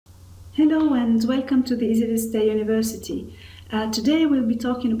Hello and welcome to the EVSM University. Today we'll be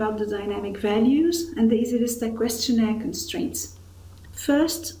talking about the dynamic values and the EVSM questionnaire constraints.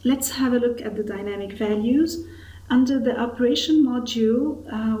 First, let's have a look at the dynamic values. Under the operation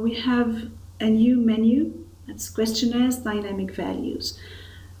module, we have a new menu, that's questionnaires dynamic values.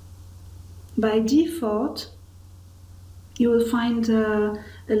 By default, you will find a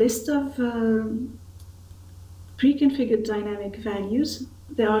list of pre-configured dynamic values.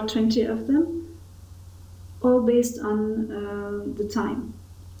 There are 20 of them, all based on the time.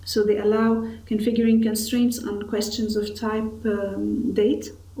 So they allow configuring constraints on questions of type date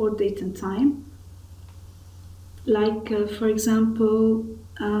or date and time. Like, for example,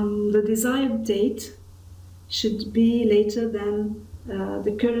 the desired date should be later than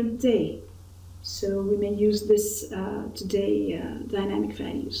the current day. So we may use this today dynamic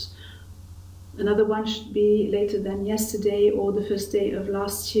values. Another one should be later than yesterday or the first day of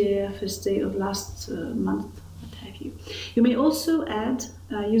last year, first day of last month, what have you. You may also add,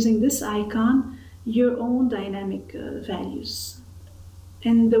 using this icon, your own dynamic values.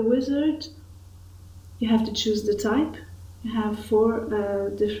 In the wizard, you have to choose the type. You have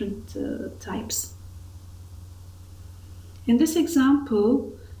 4 different types. In this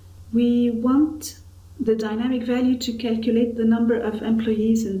example, we want the dynamic value to calculate the number of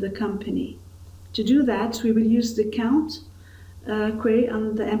employees in the company. To do that, we will use the count query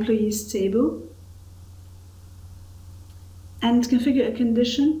on the employees table and configure a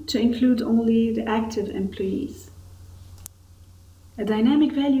condition to include only the active employees. A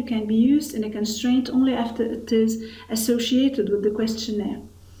dynamic value can be used in a constraint only after it is associated with the questionnaire.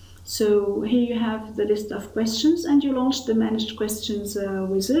 So here you have the list of questions and you launch the Manage Questions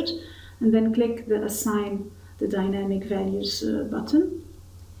wizard and then click the Assign the Dynamic Values button.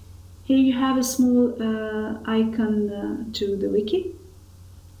 Here you have a small icon to the wiki,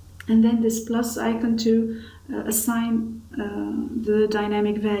 and then this plus icon to assign the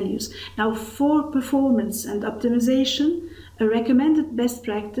dynamic values. Now, for performance and optimization, a recommended best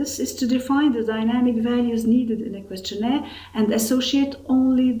practice is to define the dynamic values needed in a questionnaire and associate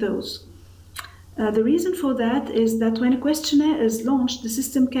only those. The reason for that is that when a questionnaire is launched, the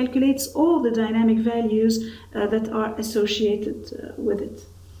system calculates all the dynamic values that are associated with it.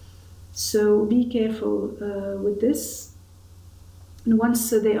 So be careful with this. And once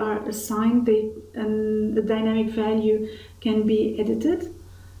they are assigned, the dynamic value can be edited.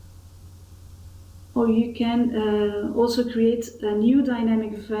 Or you can also create a new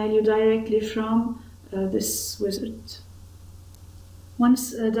dynamic value directly from this wizard.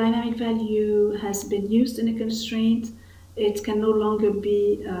 Once a dynamic value has been used in a constraint, it can no longer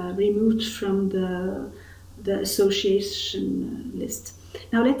be removed from the association list.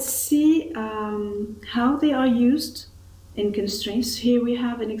 Now let's see how they are used in constraints. Here we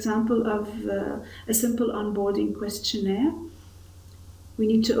have an example of a simple onboarding questionnaire. We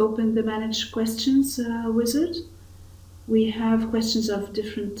need to open the Manage Questions wizard. We have questions of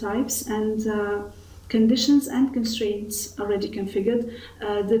different types and conditions and constraints already configured.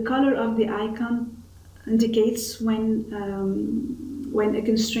 The color of the icon indicates when a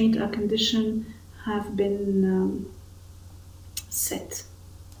constraint or condition have been set.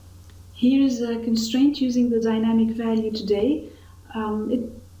 Here is a constraint using the dynamic value today. It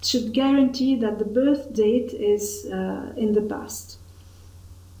should guarantee that the birth date is in the past.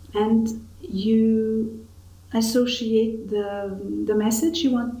 And you associate the message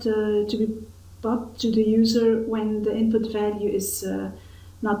you want to be popped to the user when the input value is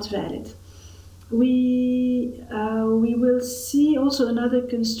not valid. We will see also another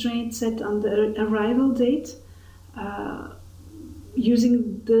constraint set on the arrival date.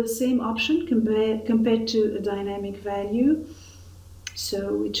 Using the same option compared to a dynamic value.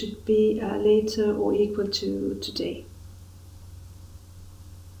 So it should be later or equal to today.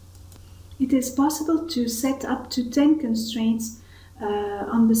 It is possible to set up to 10 constraints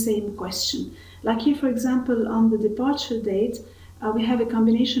on the same question. Like here, for example, on the departure date, we have a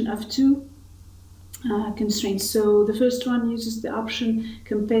combination of 2 constraints. So the first one uses the option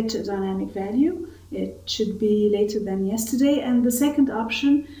compared to a dynamic value. It should be later than yesterday, and the second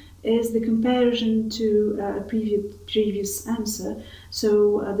option is the comparison to a previous answer.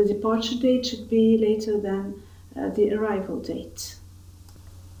 So the departure date should be later than the arrival date.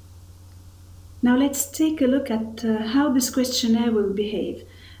 Now let's take a look at how this questionnaire will behave.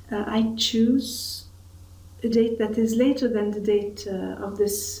 I choose a date that is later than the date of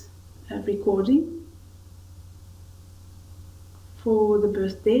this recording for the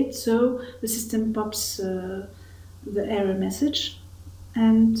birth date, so the system pops the error message,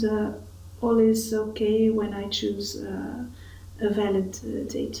 and all is okay when I choose a valid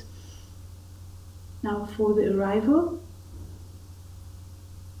date. Now for the arrival,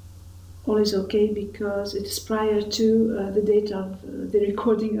 all is okay because it is prior to the date of the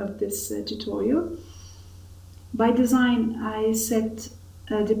recording of this tutorial. By design, I set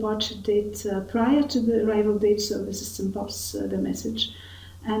a departure date prior to the arrival date, so the system pops the message.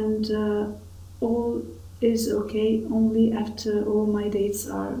 And all is okay only after all my dates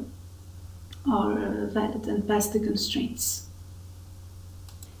are valid and pass the constraints.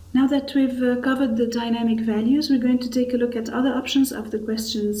 Now that we've covered the dynamic values, we're going to take a look at other options of the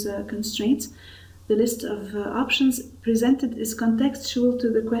question's constraints. The list of options presented is contextual to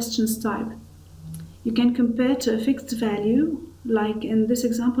the question's type. You can compare to a fixed value, like in this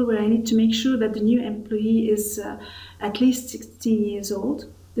example where I need to make sure that the new employee is at least 16 years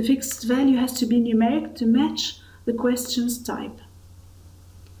old. The fixed value has to be numeric to match the question's type.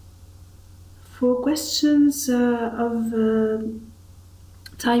 For questions of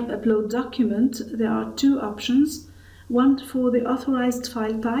type upload document, there are two options, one for the authorized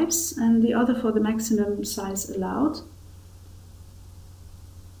file types and the other for the maximum size allowed.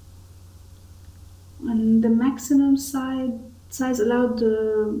 And the maximum size allowed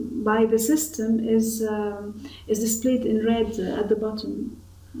by the system is displayed in red at the bottom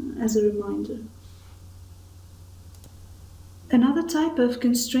as a reminder. Another type of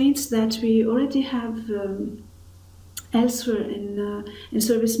constraints that we already have elsewhere in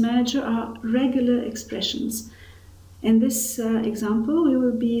Service Manager are regular expressions. In this example, we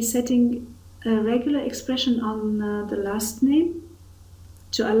will be setting a regular expression on the last name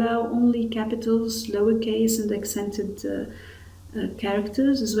to allow only capitals, lowercase and accented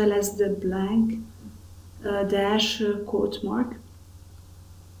characters, as well as the blank, dash, quote mark.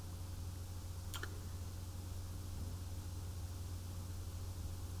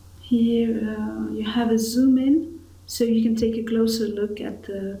 Here you have a zoom in, so you can take a closer look at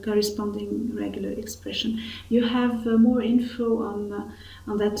the corresponding regular expression. You have more info on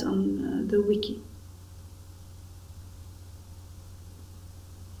that on the wiki.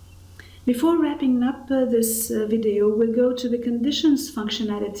 Before wrapping up this video, we'll go to the conditions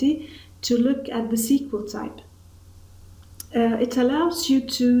functionality to look at the SQL type. It allows you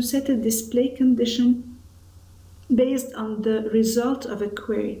to set a display condition based on the result of a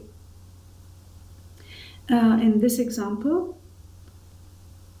query. In this example,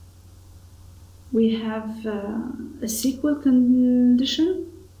 we have a SQL condition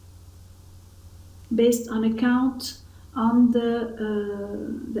based on a count on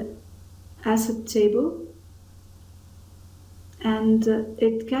the asset table, and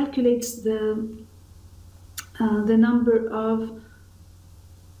it calculates the number of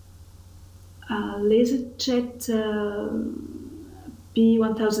LaserJet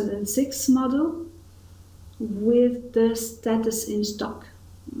P1006 model with the status in stock,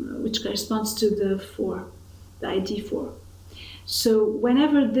 which corresponds to the ID 4. So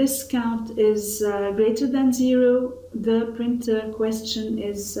whenever this count is greater than 0, the printer question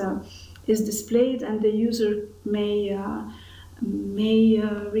is displayed and the user may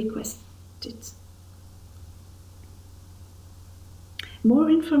request it. More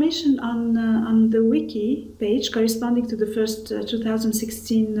information on the wiki page corresponding to the first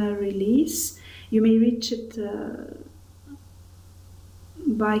 2016 release. You may reach it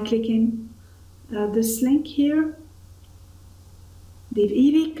by clicking this link here. The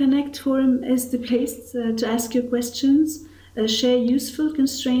EV Connect forum is the place to ask your questions, share useful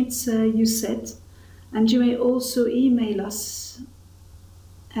constraints you set, and you may also email us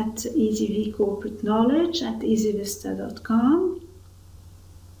at ezvcorporateknowledge@ezvista.com.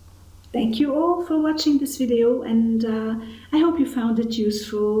 Thank you all for watching this video, and I hope you found it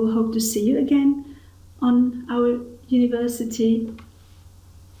useful. Hope to see you again on our university.